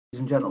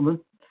Ladies and gentlemen,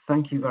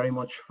 thank you very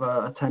much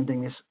for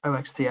attending this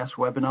OxTS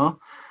webinar.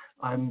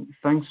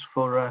 Thanks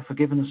for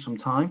giving us some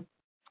time.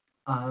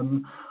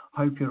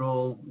 Hope you're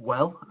all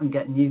well and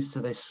getting used to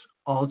this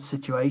odd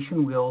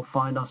situation we all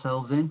find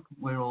ourselves in.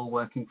 We're all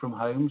working from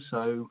home,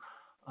 so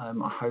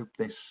I hope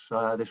this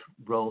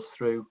rolls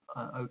through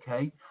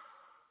okay.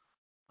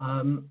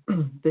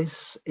 This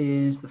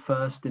is the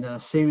first in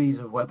a series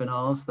of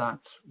webinars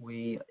that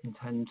we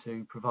intend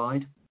to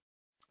provide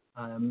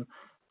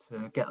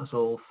to get us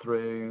all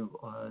through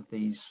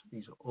these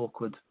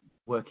awkward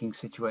working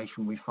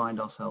situation we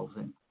find ourselves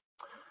in.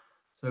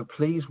 So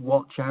please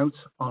watch out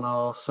on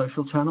our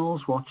social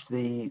channels, watch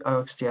the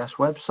OxTS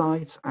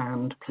website,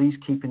 and please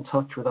keep in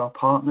touch with our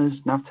partners,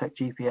 Navtech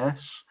GPS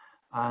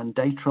and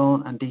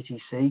Datron and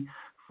DTC,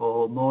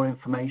 for more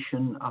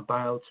information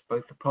about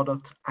both the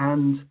product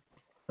and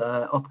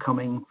the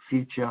upcoming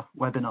future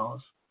webinars.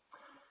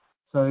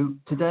 So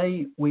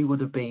today we would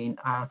have been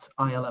at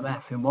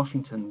ILMF in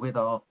Washington with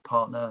our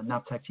partner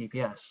Navtech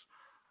GPS,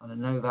 and I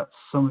know that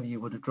some of you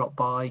would have dropped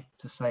by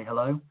to say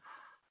hello.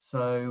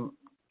 So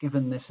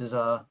given this is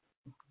a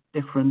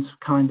different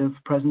kind of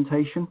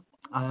presentation,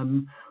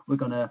 we're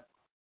gonna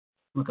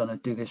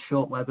do this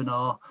short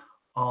webinar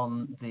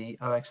on the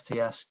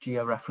OxTS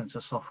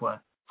Georeferencer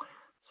software.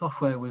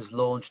 Software was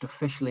launched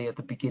officially at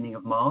the beginning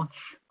of March,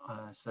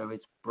 so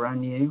it's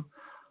brand new.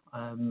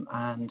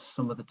 And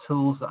some of the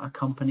tools that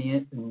accompany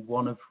it, and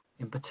one of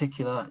in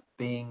particular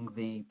being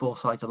the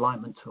Boresight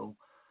alignment tool.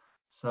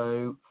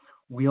 So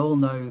we all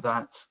know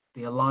that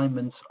the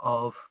alignment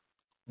of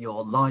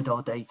your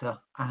LiDAR data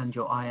and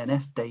your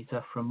INS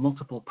data from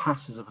multiple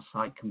passes of a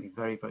site can be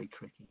very, very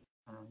tricky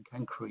and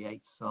can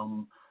create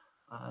some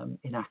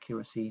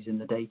inaccuracies in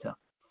the data.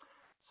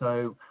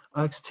 So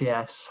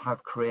OxTS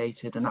have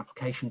created an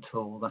application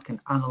tool that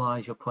can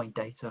analyze your point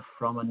data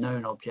from a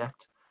known object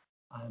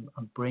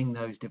and bring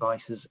those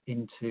devices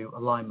into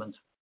alignment,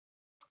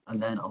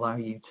 and then allow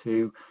you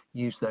to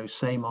use those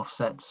same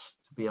offsets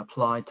to be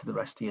applied to the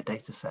rest of your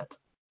data set.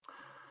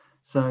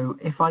 So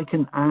if I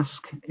can ask,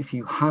 if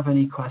you have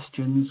any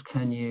questions,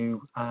 can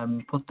you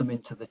put them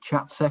into the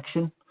chat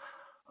section,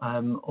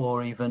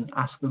 or even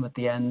ask them at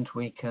the end?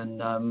 We can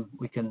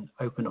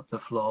open up the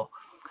floor.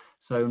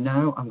 So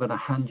now I'm going to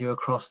hand you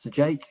across to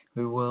Jake,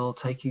 who will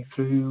take you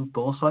through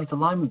Boresight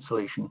alignment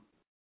solution.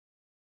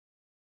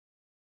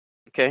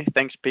 Okay,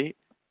 thanks, Pete.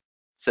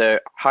 So,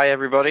 hi,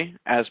 everybody.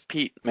 As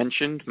Pete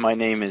mentioned, my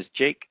name is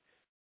Jake,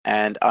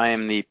 and I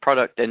am the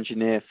product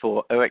engineer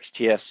for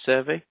OxTS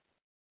Survey.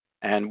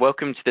 And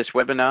welcome to this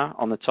webinar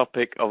on the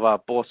topic of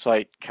our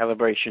Boresight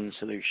calibration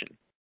solution.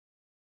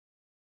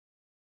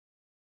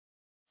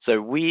 So,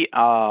 we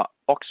are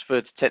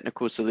Oxford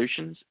Technical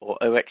Solutions, or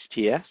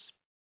OxTS,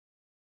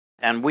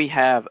 and we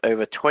have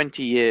over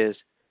 20 years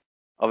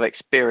of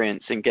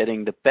experience in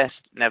getting the best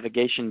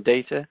navigation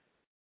data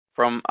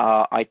from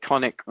our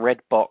iconic red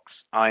box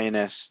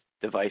INS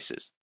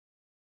devices.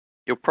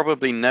 You'll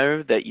probably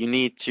know that you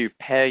need to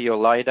pair your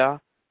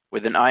LiDAR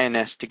with an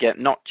INS to get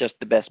not just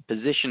the best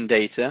position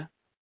data,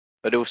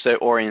 but also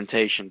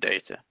orientation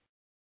data.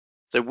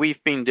 So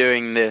we've been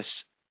doing this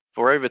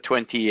for over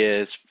 20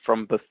 years,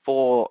 from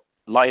before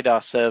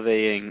LiDAR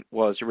surveying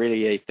was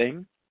really a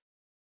thing.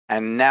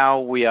 And now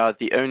we are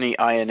the only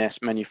INS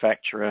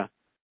manufacturer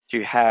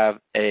to have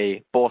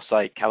a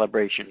Boresight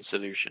calibration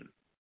solution.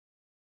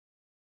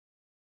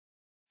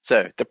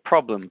 So the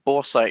problem,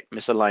 Boresight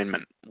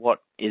misalignment,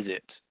 what is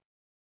it?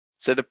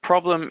 So the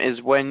problem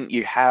is when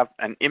you have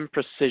an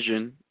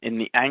imprecision in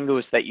the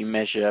angles that you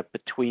measure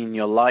between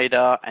your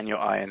LiDAR and your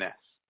INS.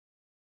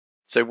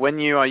 So when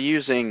you are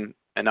using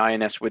an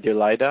INS with your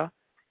LiDAR,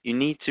 you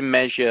need to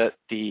measure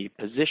the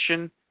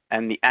position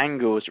and the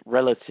angles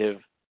relative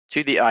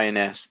to the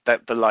INS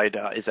that the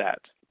LiDAR is at.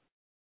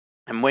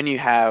 And when you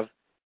have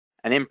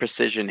an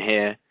imprecision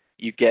here,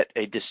 you get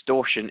a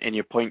distortion in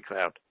your point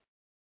cloud.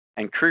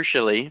 And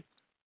crucially,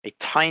 a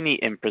tiny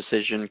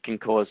imprecision can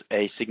cause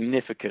a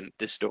significant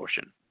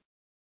distortion.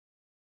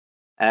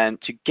 And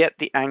to get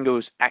the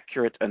angles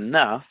accurate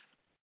enough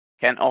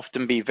can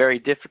often be very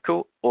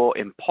difficult or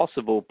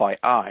impossible by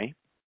eye,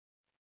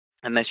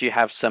 unless you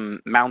have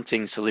some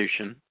mounting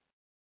solution.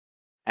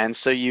 And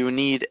so you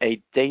need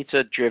a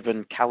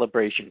data-driven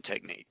calibration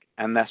technique,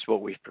 and that's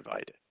what we've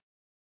provided.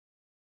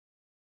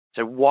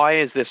 So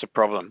why is this a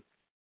problem?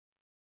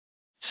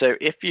 So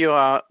if you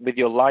are with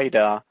your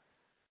LiDAR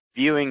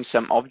viewing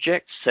some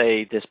object,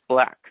 say this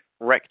black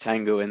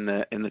rectangle in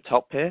the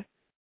top here,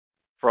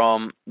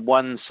 from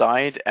one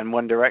side and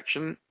one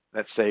direction,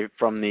 let's say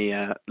from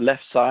the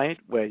left side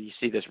where you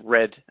see this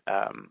red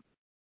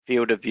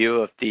field of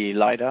view of the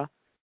LiDAR,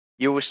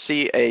 you will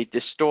see a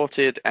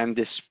distorted and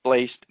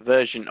displaced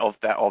version of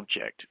that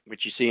object,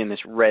 which you see in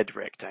this red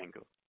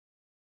rectangle.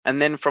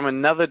 And then from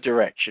another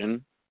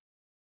direction,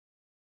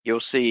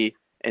 you'll see,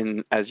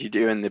 as you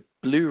do in the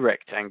blue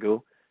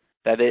rectangle,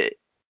 that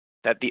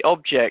the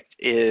object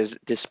is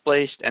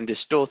displaced and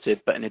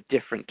distorted, but in a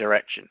different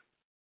direction.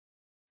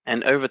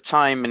 And over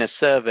time in a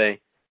survey,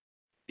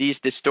 these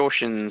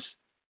distortions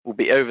will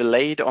be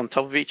overlaid on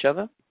top of each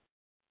other,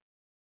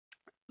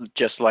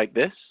 just like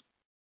this.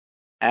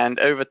 And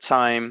over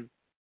time,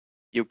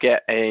 you'll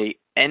get a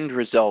end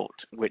result,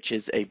 which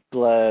is a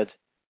blurred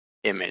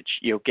image.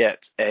 You'll get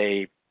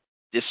a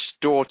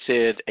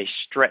distorted, a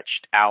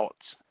stretched out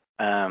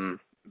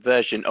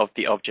version of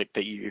the object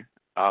that you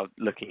are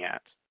looking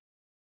at.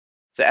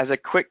 So as a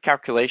quick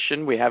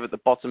calculation, we have at the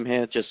bottom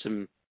here just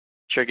some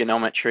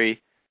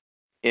trigonometry.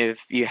 If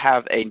you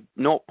have a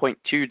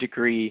 0.2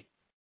 degree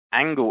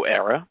angle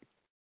error,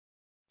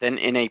 then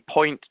in a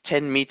point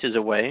 10 meters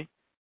away,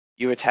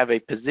 you would have a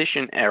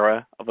position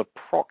error of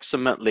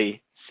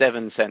approximately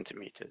 7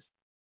 centimeters.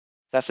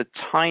 That's a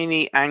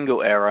tiny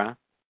angle error,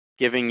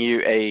 giving you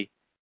a,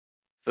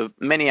 for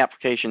many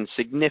applications,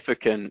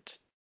 significant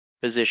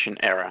position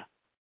error.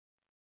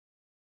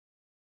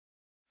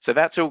 So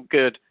that's all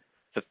good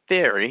for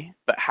theory,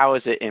 but how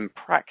is it in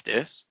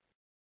practice?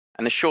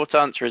 And the short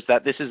answer is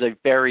that this is a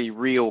very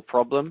real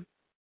problem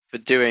for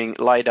doing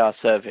LiDAR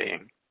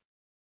surveying,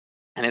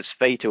 and it's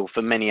fatal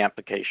for many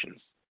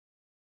applications.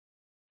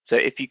 So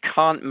if you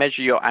can't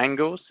measure your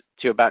angles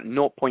to about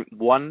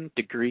 0.1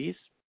 degrees,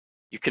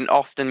 you can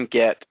often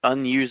get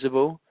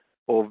unusable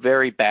or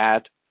very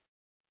bad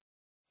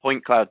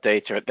point cloud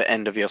data at the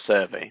end of your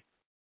survey.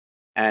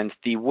 And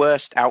the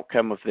worst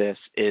outcome of this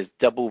is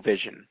double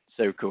vision,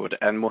 so-called,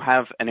 and we'll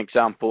have an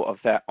example of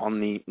that on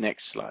the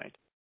next slide.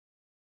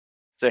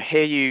 So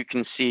here you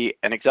can see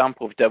an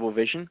example of double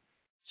vision.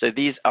 So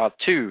these are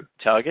 2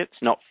 targets,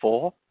 not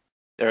 4.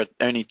 There are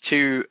only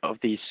 2 of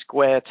these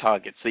square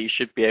targets that you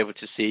should be able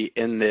to see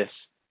in this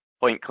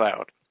point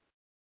cloud.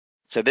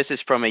 So this is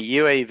from a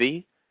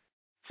UAV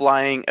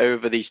flying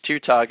over these 2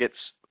 targets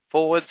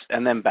forwards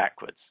and then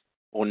backwards,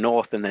 or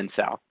north and then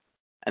south.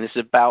 And it's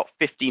about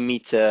 50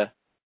 meters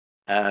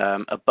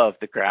above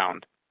the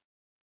ground.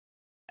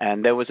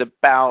 And there was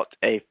about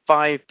a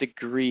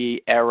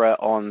 5-degree error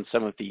on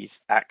some of these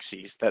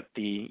axes that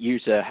the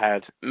user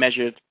had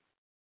measured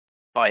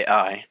by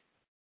eye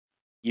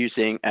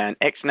using an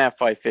XNAV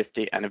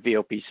 550 and a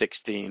VLP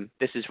 16.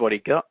 This is what he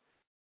got.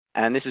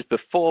 And this is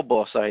before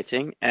bore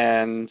sighting,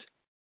 and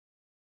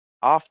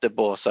after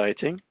bore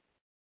sighting,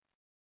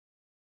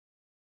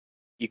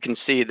 you can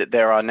see that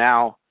there are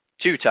now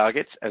 2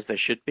 targets, as there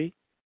should be.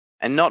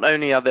 And not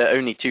only are there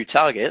only 2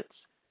 targets,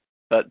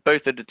 but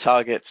both of the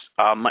targets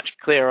are much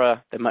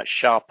clearer, they're much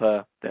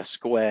sharper, they're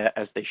square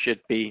as they should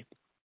be.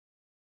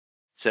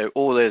 So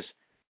all is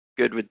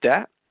good with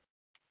that.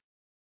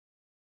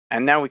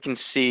 And now we can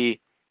see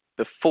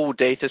the full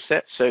data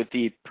set. So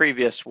the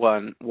previous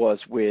one was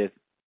with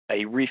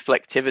a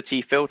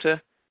reflectivity filter.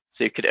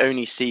 So you could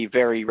only see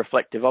very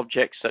reflective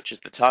objects such as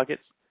the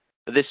targets.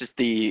 But this is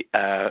the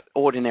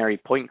ordinary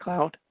point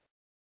cloud.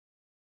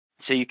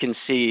 So you can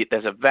see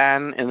there's a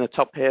van in the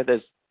top here,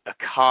 there's a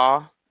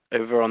car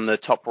over on the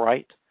top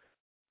right.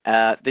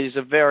 These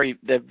are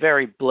they're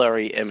very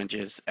blurry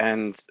images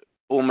and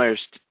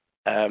almost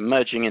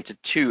merging into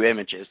 2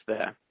 images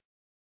there.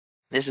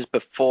 This is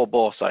before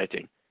bore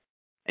sighting.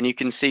 And you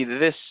can see that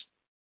this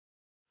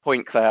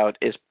point cloud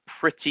is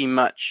pretty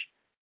much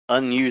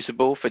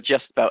unusable for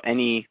just about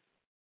any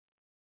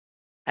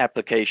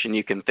application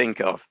you can think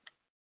of.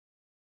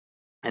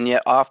 And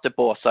yet after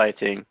bore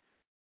sighting,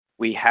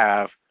 we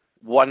have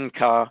 1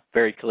 car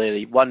very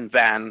clearly, 1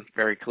 van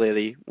very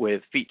clearly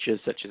with features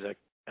such as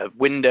a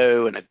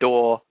window and a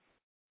door.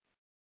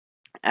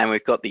 And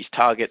we've got these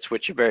targets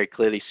which are very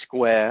clearly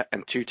square,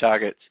 and 2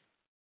 targets.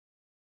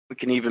 We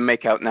can even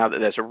make out now that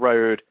there's a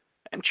road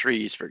and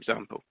trees, for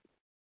example.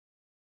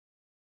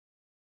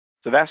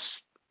 So that's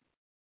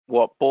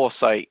what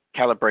Boresight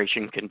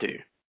calibration can do.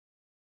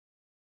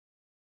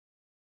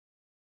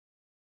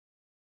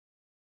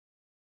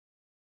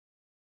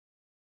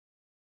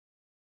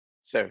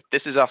 So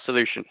this is our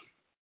solution.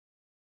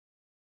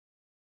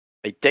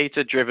 A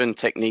data-driven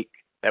technique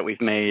that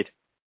we've made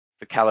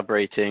for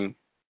calibrating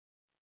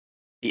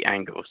the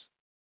angles.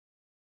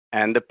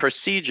 And the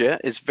procedure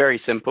is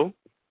very simple.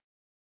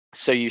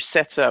 So you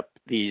set up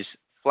these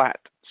flat,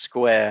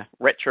 square,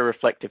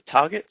 retroreflective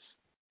targets,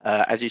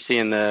 as you see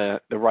in the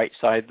right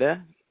side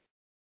there.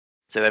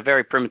 So they're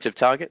very primitive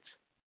targets.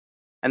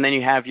 And then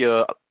you have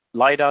your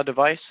LiDAR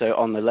device. So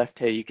on the left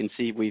here, you can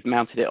see we've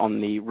mounted it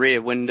on the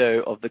rear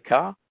window of the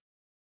car.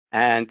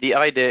 And the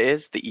idea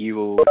is that you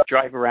will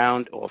drive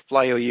around or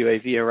fly your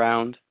UAV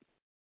around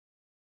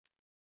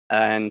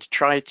and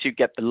try to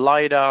get the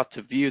LiDAR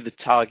to view the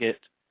target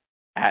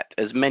at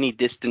as many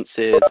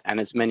distances and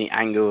as many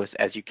angles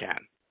as you can.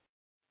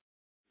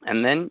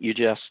 And then you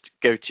just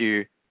go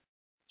to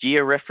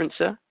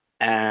Georeferencer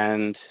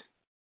and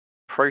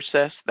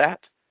process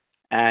that,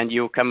 and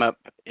you'll come up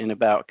in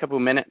about a couple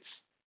of minutes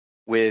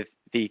with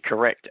the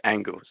correct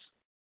angles.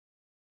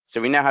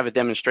 So we now have a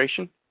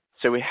demonstration.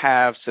 So we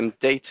have some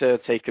data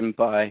taken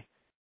by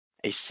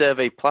a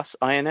Survey Plus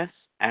INS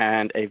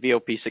and a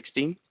VLP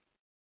 16.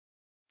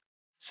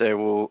 So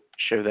we'll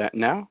show that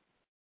now.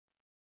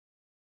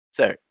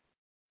 So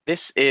this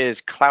is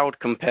Cloud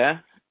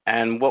Compare,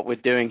 and what we're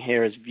doing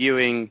here is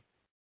viewing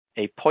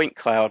a point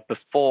cloud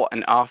before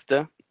and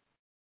after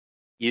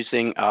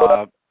using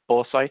our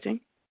bore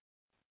sighting.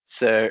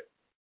 So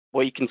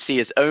what you can see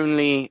is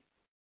only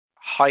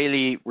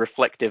highly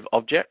reflective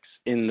objects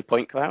in the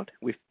point cloud.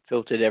 We've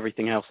filtered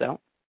everything else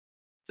out.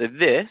 So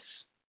this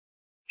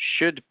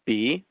should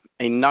be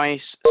a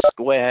nice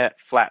square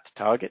flat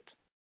target.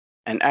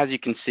 And as you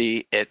can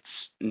see, it's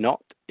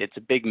not. It's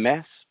a big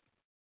mess.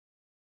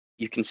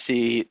 You can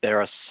see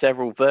there are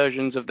several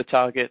versions of the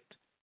target.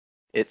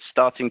 It's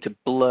starting to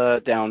blur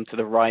down to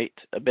the right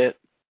a bit.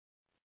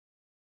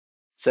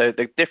 So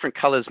the different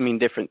colors mean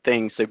different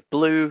things. So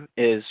blue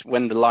is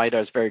when the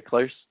LiDAR is very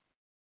close.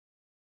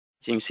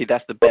 So you can see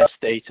that's the best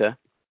data.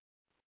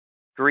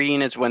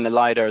 Green is when the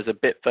LiDAR is a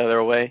bit further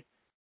away.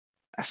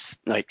 That's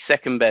like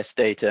second best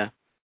data.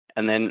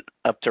 And then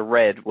up to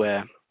red,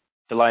 where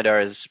the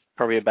LiDAR is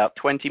probably about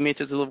 20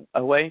 meters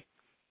away.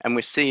 And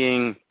we're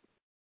seeing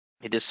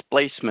a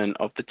displacement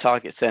of the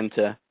target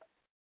center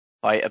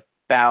by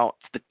about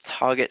the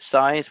target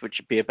size, which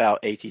would be about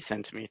 80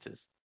 centimeters.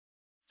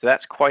 So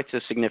that's quite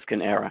a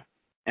significant error.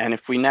 And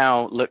if we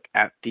now look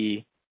at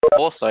the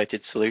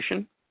foresighted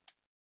solution,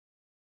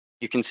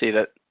 you can see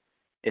that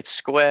it's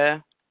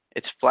square,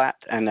 it's flat,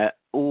 and at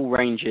all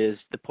ranges,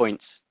 the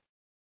points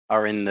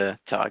are in the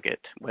target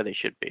where they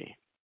should be.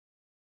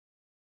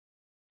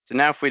 So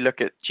now if we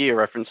look at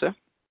Georeferencer,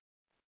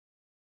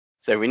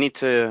 so we need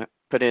to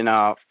put in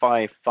our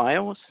 5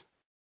 files.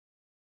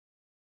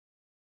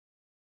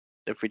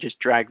 So if we just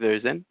drag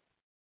those in.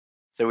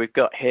 So we've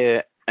got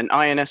here an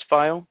INS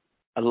file,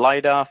 a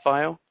LiDAR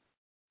file.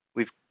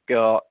 We've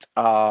got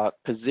our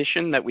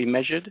position that we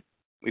measured.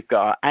 We've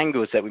got our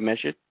angles that we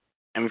measured.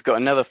 And we've got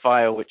another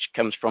file which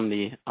comes from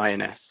the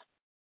INS.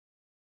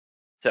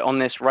 So on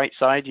this right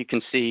side, you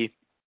can see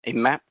a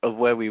map of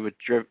where we were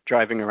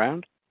driving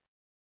around.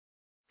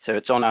 So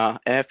it's on our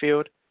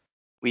airfield.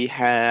 We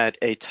had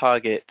a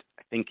target,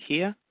 I think,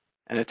 here,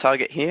 and a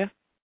target here.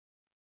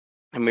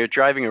 And we were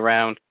driving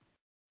around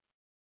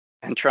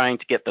and trying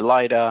to get the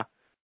LiDAR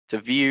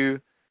to view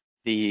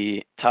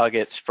the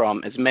targets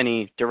from as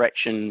many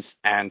directions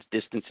and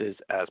distances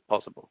as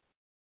possible.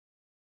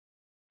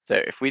 So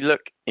if we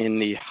look in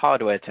the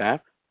hardware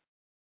tab,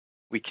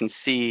 we can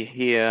see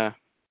here,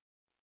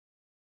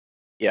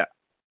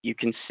 you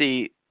can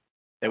see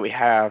that we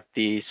have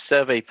the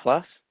Survey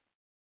Plus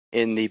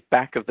in the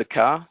back of the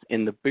car,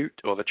 in the boot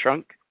or the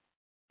trunk.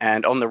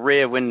 And on the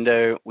rear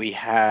window, we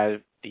have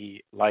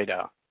the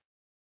LiDAR.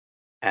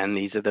 And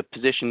these are the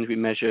positions we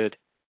measured,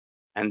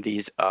 and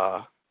these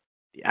are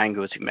the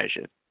angles we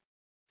measured.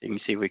 So you can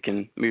see we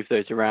can move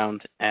those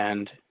around,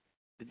 and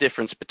the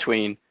difference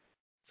between,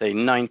 say,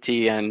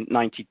 90 and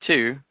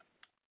 92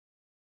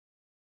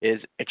 is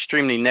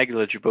extremely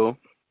negligible.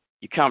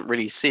 You can't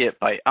really see it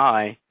by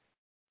eye,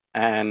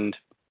 and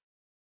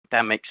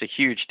that makes a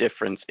huge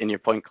difference in your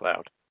point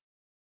cloud.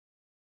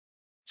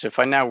 So if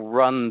I now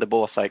run the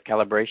Boresight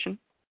calibration,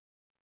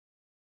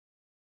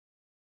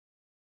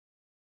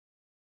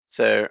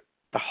 so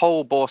the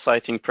whole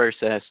boresighting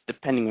process,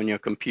 depending on your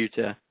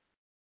computer,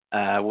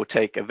 will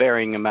take a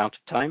varying amount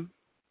of time.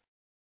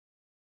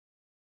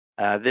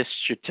 This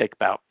should take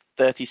about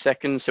 30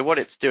 seconds. So what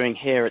it's doing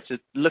here, it's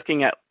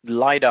looking at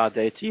LiDAR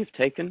data you've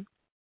taken,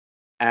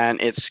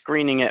 and it's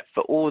screening it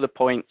for all the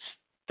points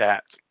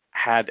that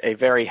had a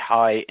very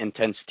high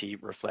intensity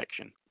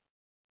reflection.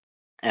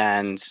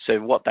 And so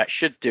what that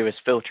should do is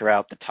filter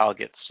out the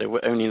targets. So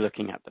we're only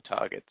looking at the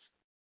targets.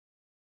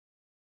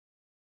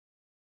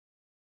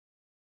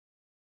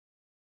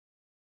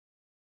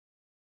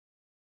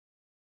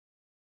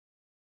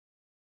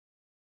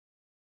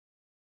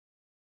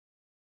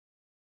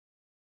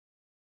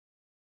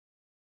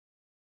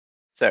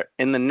 So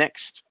in the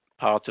next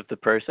part of the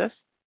process,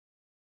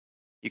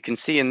 you can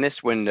see in this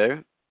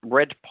window,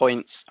 red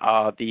points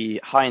are the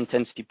high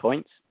intensity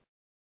points.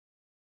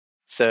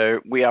 So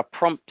we are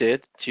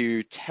prompted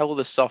to tell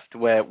the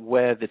software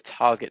where the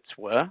targets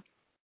were.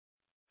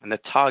 And the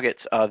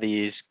targets are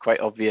these quite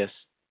obvious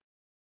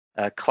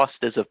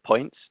clusters of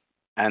points.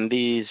 And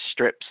these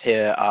strips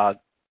here are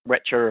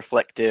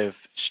retroreflective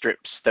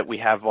strips that we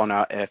have on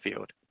our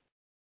airfield.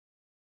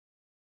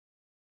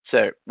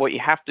 So what you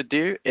have to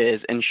do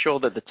is ensure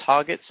that the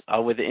targets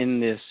are within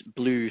this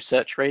blue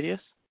search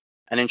radius,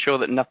 and ensure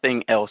that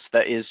nothing else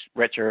that is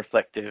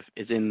retroreflective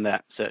is in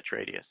that search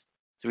radius.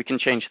 So we can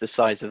change the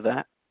size of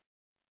that.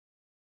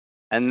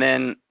 And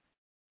then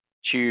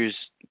choose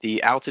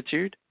the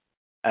altitude.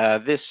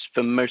 This,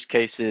 for most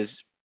cases,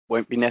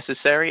 won't be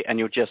necessary, and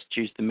you'll just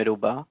choose the middle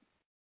bar.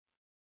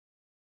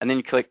 And then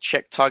you click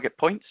Check Target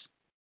Points.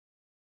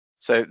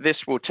 So this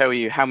will tell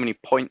you how many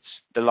points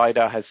the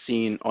LiDAR has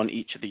seen on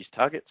each of these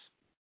targets.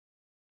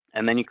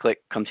 And then you click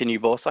Continue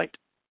Boresight.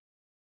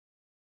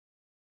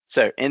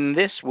 So in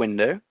this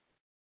window,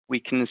 we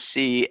can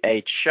see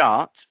a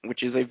chart,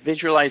 which is a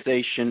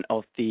visualization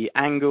of the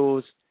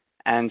angles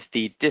and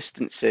the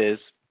distances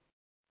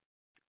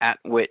at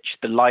which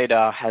the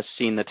LiDAR has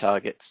seen the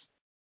targets.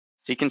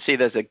 So you can see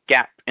there's a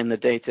gap in the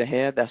data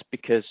here. That's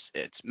because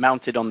it's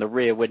mounted on the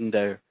rear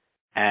window,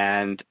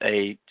 and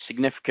a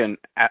significant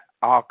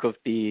arc of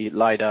the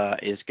LiDAR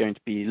is going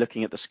to be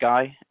looking at the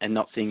sky and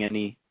not seeing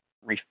any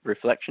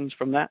reflections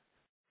from that.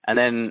 And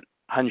then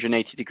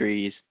 180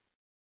 degrees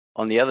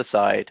on the other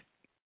side,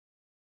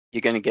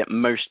 you're going to get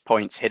most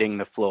points hitting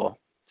the floor,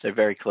 so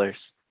very close.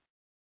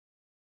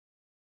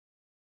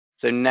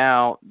 So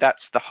now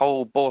that's the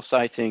whole bore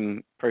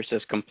sighting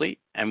process complete,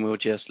 and we'll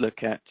just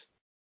look at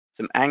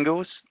some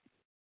angles.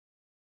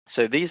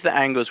 So these are the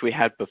angles we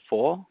had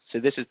before. So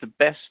this is the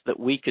best that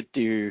we could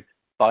do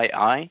by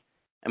eye,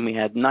 and we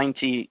had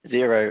 90,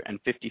 0, and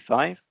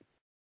 55.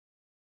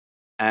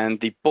 And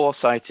the bore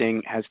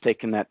sighting has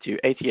taken that to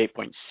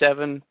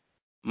 88.7,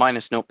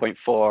 minus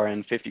 0.4,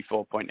 and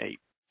 54.86.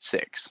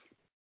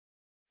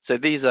 So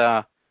these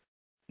are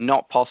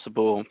not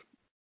possible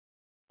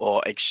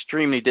or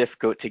extremely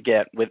difficult to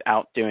get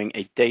without doing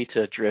a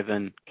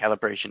data-driven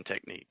calibration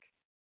technique.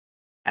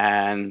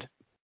 And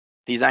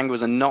these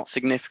angles are not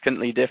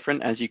significantly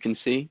different, as you can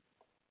see.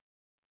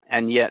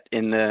 And yet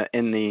in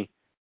the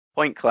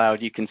point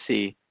cloud, you can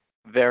see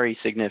very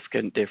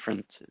significant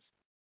differences.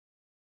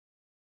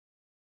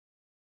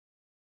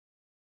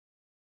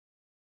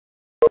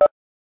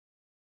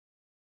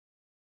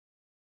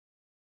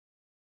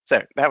 So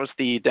that was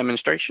the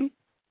demonstration.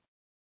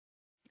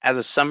 As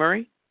a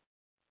summary,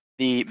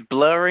 the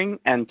blurring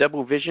and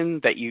double vision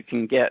that you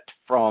can get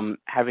from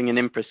having an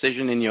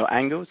imprecision in your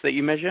angles that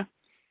you measure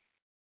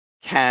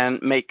can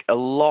make a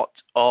lot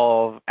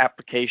of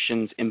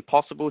applications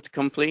impossible to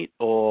complete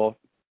or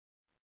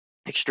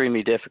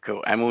extremely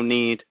difficult, and we'll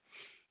need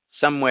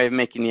some way of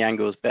making the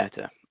angles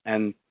better.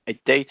 And a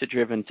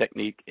data-driven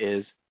technique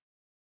is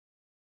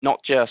not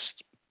just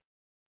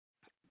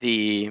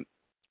the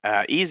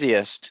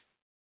easiest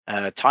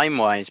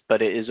time-wise,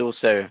 but it is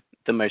also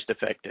the most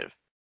effective.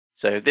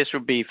 So this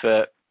would be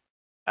for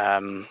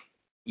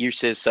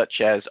uses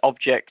such as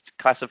object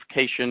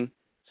classification,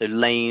 so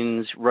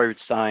lanes, road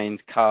signs,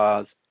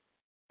 cars,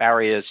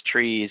 barriers,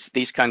 trees,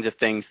 these kinds of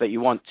things that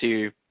you want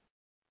to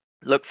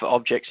look for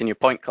objects in your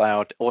point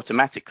cloud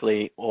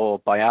automatically or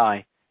by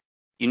eye.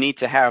 You need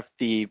to have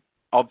the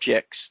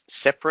objects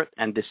separate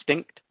and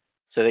distinct,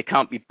 so they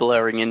can't be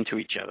blurring into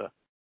each other.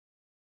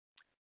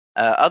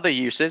 Other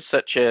uses,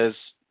 such as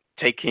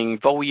taking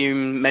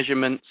volume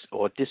measurements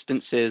or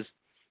distances,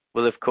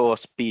 will of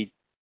course be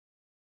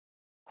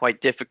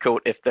quite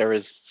difficult if there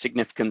is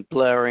significant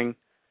blurring,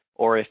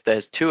 or if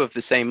there's two of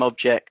the same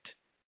object,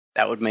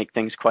 that would make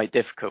things quite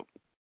difficult.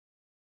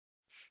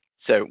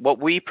 So what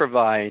we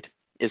provide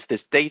is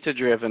this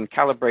data-driven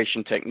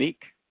calibration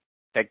technique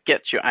that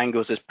gets your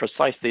angles as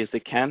precisely as they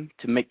can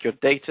to make your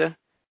data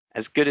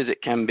as good as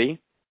it can be.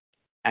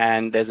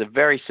 And there's a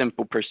very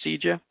simple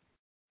procedure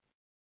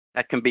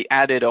that can be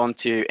added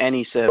onto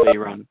any survey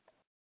run.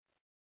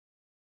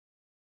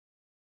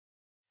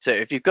 So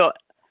if you've got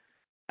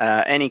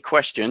any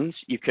questions,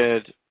 you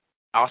could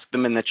ask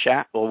them in the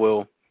chat, or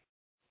we'll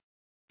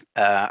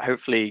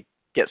hopefully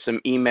get some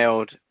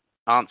emailed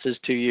answers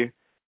to you.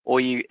 Or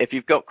if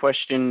you've got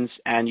questions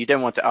and you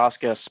don't want to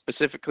ask us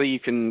specifically, you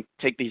can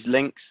take these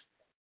links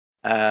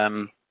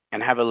and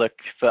have a look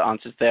for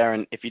answers there.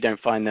 And if you don't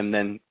find them,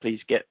 then please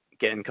get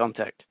in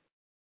contact.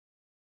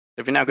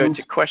 So if we now go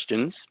to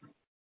questions.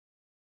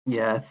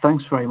 Yeah,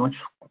 thanks very much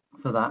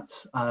for that.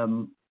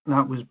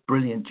 That was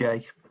brilliant,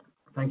 Jay.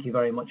 Thank you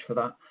very much for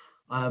that.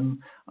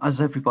 As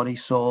everybody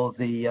saw,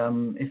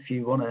 if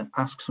you want to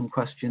ask some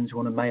questions, you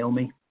want to mail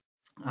me,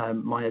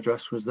 my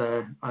address was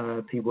there,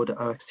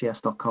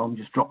 pwood@oxts.com.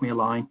 Just drop me a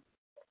line,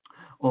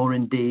 or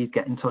indeed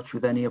get in touch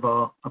with any of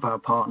our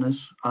partners.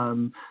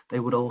 They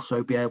would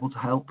also be able to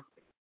help.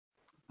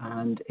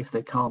 And if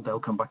they can't, they'll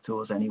come back to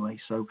us anyway.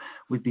 So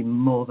we'd be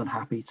more than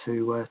happy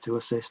to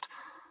assist.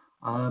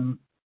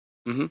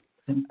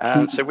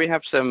 So we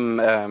have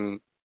some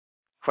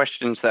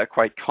questions that are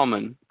quite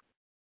common.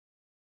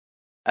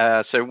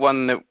 So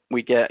one that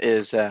we get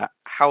is,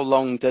 how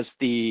long does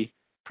the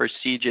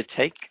procedure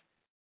take?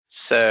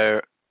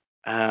 So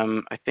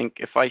I think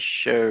if I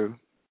show,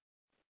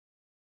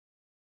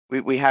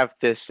 we have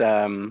this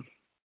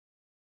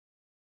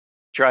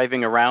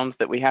driving around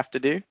that we have to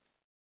do.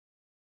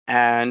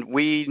 And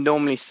we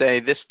normally say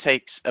this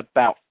takes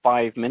about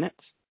 5 minutes.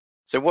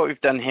 So what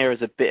we've done here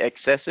is a bit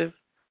excessive,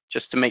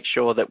 just to make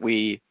sure that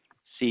we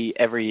see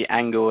every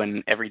angle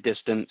and every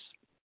distance.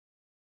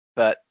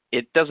 But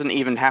it doesn't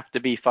even have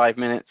to be 5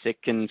 minutes.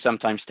 It can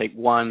sometimes take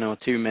 1 or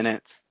 2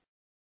 minutes.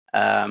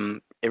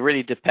 It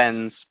really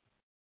depends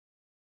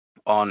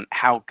on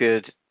how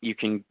good you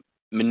can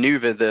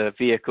maneuver the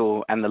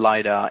vehicle and the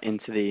LiDAR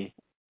into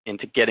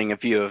getting a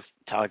view of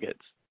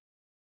targets.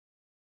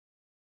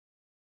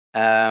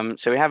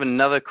 So we have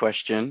another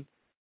question.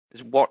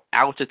 Is what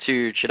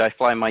altitude should I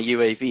fly my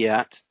UAV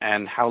at,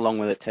 and how long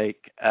will it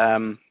take?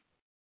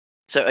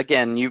 So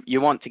again,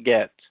 you want to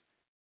get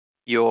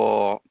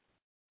your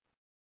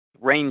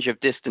range of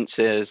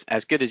distances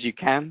as good as you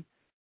can.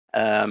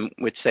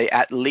 Would say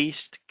at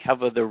least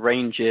cover the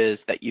ranges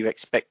that you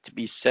expect to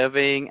be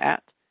surveying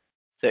at.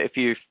 So if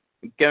you're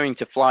going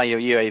to fly your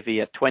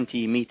UAV at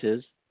 20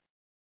 meters,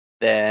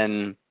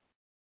 then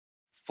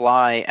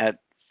fly at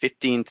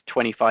 15 to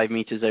 25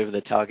 meters over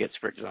the targets,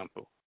 for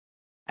example.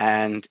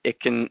 And it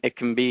can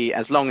be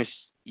as long as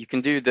you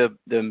can do the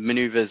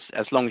maneuvers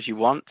as long as you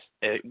want.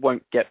 It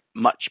won't get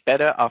much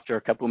better after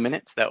a couple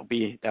minutes. That'll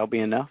be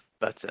enough.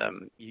 But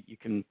you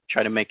can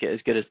try to make it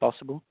as good as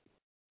possible.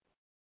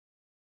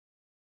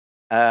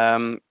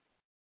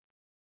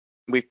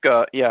 We've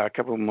got a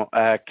couple more.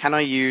 Can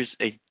I use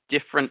a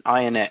different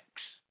INS,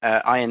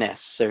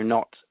 so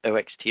not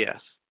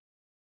OxTS?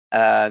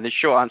 The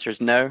short answer is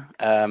no.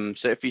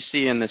 So if you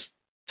see in this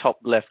top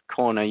left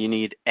corner, you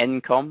need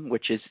NCOM,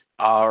 which is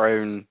our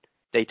own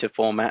data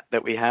format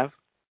that we have.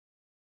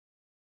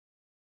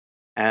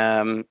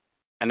 And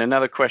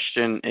another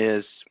question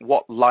is,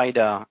 what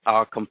LiDAR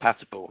are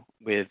compatible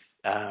with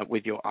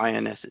your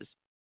INSs?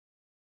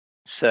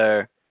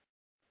 So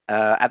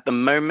at the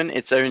moment,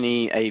 it's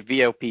only a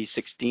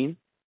VLP16.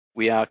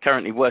 We are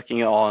currently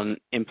working on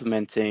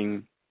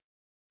implementing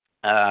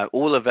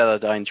all of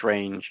Velodyne's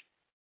range,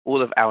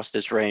 all of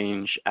Ouster's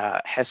range,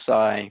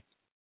 Hesai.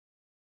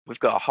 We've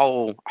got a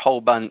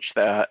whole bunch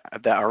that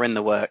are in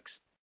the works.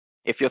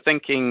 If you're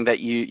thinking that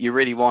you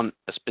really want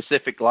a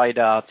specific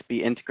LiDAR to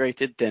be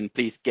integrated, then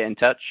please get in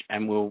touch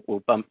and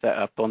we'll bump that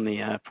up on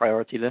the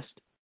priority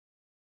list.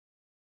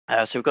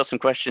 So we've got some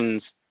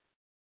questions.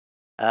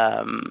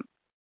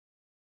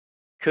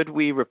 Could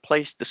we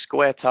replace the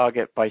square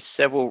target by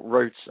several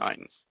road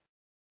signs?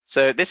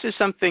 So this is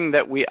something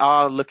that we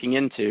are looking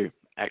into,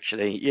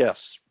 actually, yes.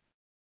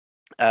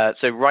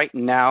 So right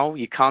now,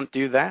 you can't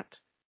do that,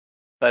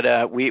 but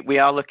we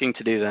are looking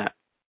to do that.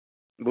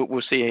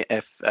 We'll see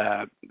if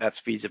that's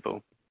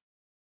feasible.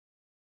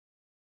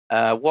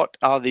 What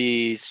are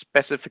the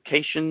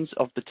specifications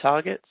of the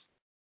targets?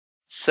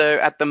 So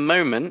at the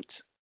moment,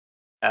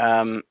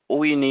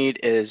 all you need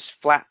is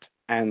flat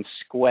and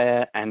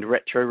square and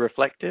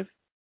retroreflective.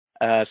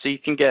 So you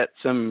can get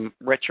some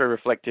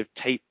retroreflective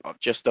tape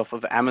just off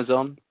of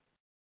Amazon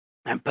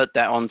and put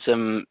that on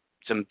some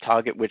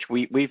target, which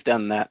we've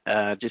done that.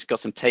 Just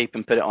got some tape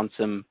and put it on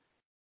some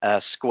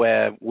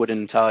square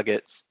wooden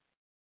targets.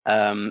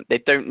 They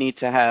don't need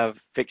to have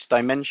fixed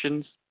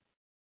dimensions,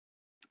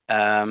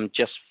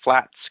 just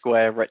flat,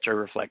 square,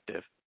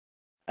 retroreflective.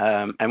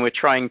 And we're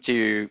trying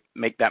to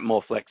make that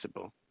more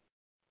flexible.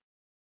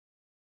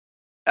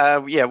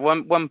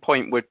 One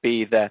point would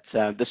be that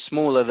the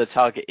smaller the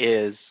target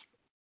is,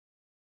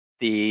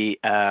 the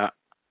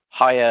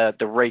higher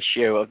the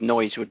ratio of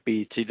noise would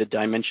be to the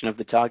dimension of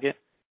the target,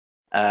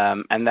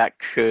 and that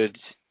could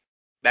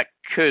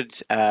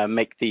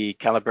make the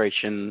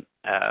calibration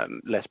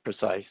less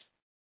precise.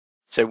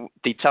 So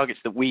the targets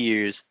that we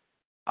use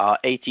are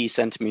 80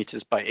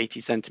 centimeters by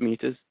 80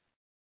 centimeters.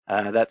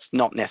 That's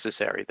not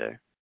necessary though.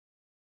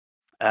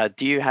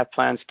 Do you have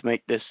plans to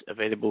make this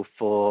available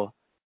for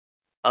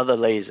other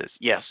lasers?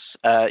 Yes,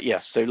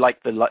 yes. So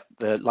like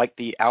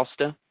the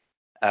Ouster,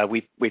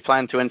 we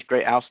plan to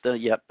integrate Ouster.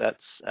 Yep,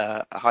 that's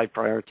a high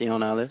priority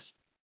on our list.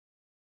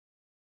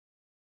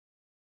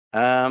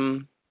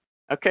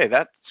 Okay,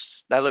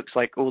 that looks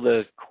like all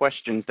the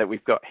questions that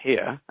we've got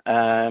here.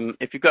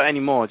 If you've got any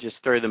more, just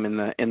throw them in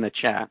the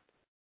chat.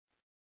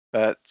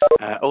 But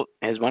oh,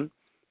 here's one.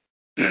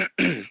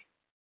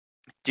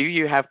 Do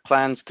you have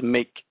plans to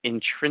make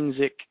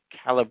intrinsic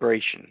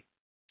calibration?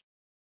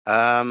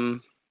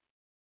 I'm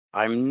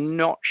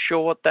not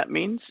sure what that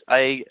means.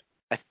 I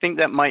think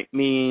that might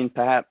mean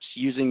perhaps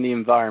using the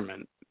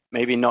environment,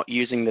 maybe not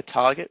using the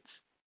targets.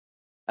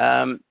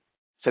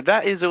 So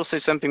that is also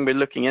something we're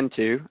looking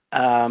into.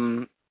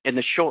 In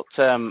the short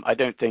term, I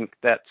don't think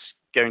that's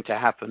going to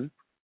happen.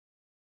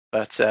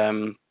 But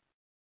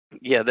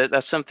yeah,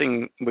 that's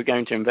something we're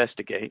going to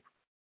investigate.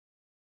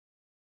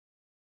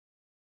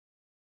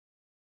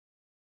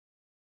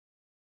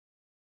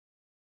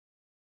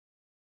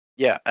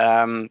 Yeah,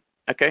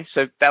 okay,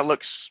 so that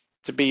looks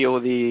to be all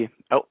the,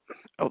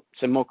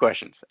 some more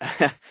questions.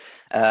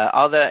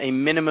 Are there a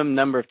minimum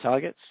number of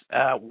targets?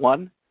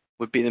 One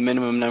would be the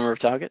minimum number of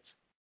targets.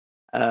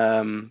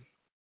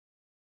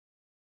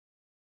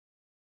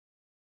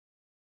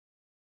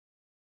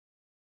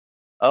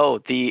 Oh,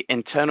 the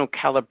internal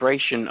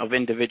calibration of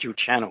individual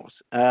channels.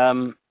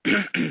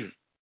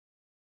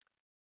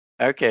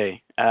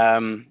 Okay,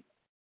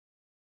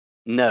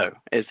 no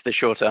is the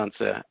short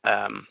answer.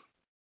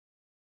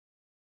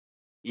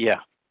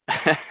 Yeah.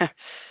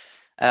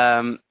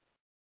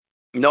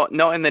 Not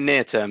in the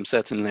near term,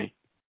 certainly.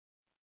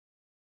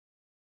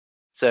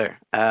 So,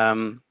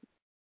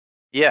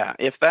 yeah,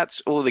 if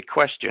that's all the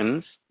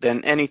questions,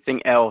 then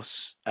anything else,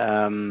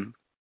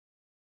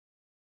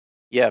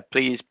 yeah,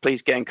 please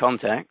get in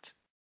contact.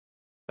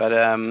 But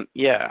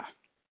yeah.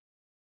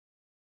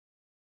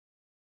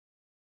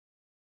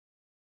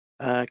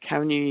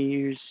 Can you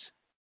use...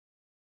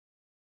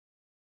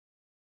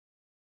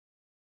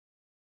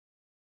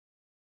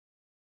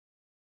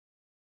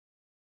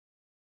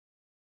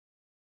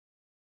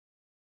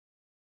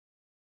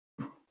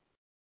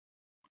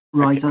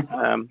 Right. Okay.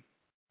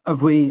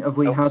 Have we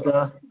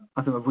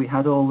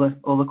had all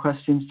the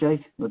questions,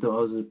 Jake?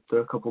 Or is there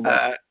a couple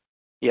more?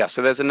 Yeah.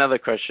 So there's another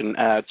question.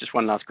 Just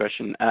one last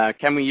question.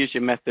 Can we use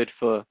your method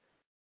for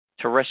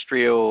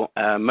terrestrial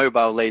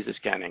mobile laser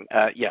scanning?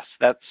 Yes,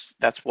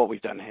 that's what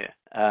we've done here.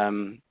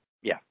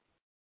 Yeah.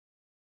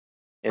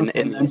 in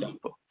Okay, the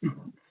example.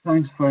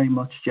 Thanks very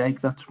much,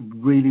 Jake. That's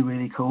really,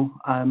 really cool.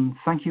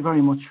 Thank you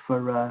very much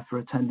for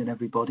attending,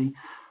 everybody.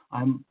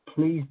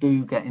 Please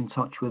do get in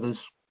touch with us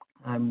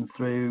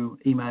through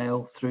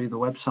email, through the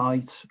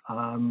website,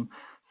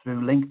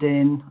 through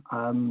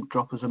LinkedIn.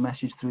 Drop us a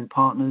message through the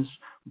partners.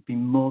 We'd be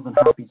more than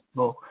happy to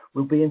talk.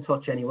 We'll be in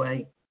touch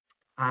anyway.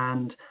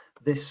 And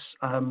this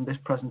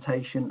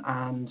presentation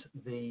and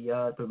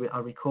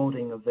a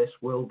recording of this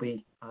will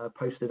be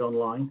posted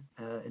online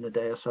in a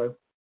day or so.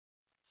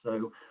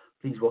 So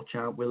please watch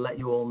out. We'll let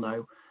you all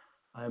know.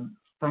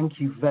 Thank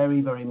you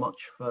very, very much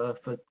for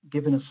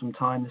giving us some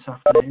time this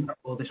afternoon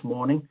or this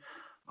morning.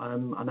 I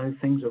know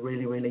things are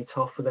really, really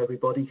tough with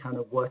everybody kind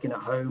of working at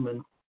home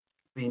and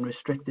being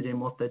restricted in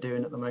what they're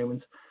doing at the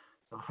moment.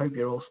 So I hope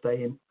you're all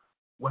staying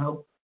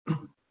well.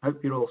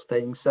 Hope you're all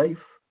staying safe.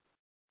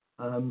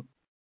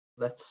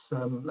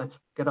 Let's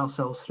get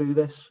ourselves through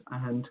this,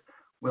 and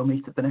we'll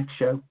meet at the next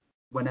show,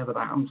 whenever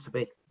that happens to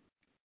be.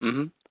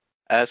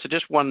 So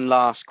just one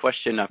last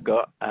question I've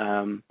got.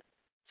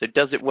 So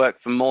does it work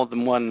for more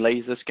than one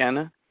laser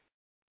scanner?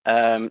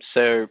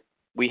 So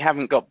we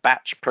haven't got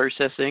batch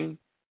processing,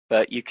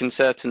 but you can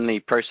certainly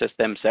process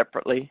them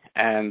separately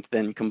and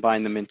then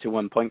combine them into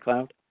one point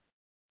cloud.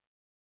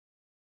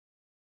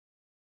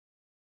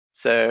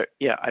 So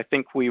yeah, I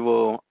think we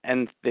will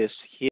end this here.